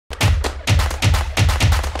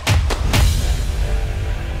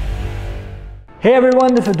Hey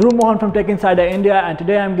everyone, this is Dhruv Mohan from Tech Insider India, and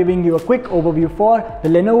today I'm giving you a quick overview for the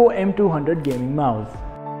Lenovo M200 gaming mouse.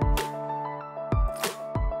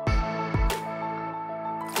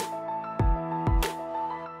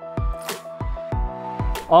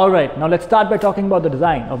 Alright, now let's start by talking about the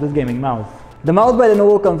design of this gaming mouse. The mouse by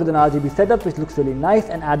Lenovo comes with an RGB setup which looks really nice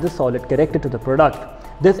and adds a solid character to the product.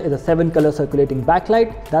 This is a 7-color circulating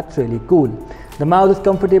backlight that's really cool. The mouse is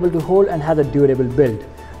comfortable to hold and has a durable build.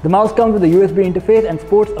 The mouse comes with a USB interface and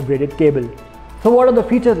sports a braided cable. So what are the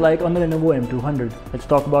features like on the Lenovo M200? Let's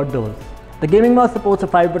talk about those. The gaming mouse supports a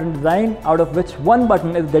 5-button design, out of which one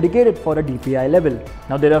button is dedicated for a DPI level.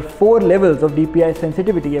 Now there are 4 levels of DPI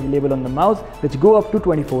sensitivity available on the mouse which go up to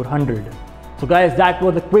 2400. So guys, that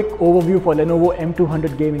was a quick overview for Lenovo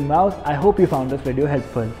M200 gaming mouse. I hope you found this video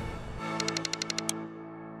helpful.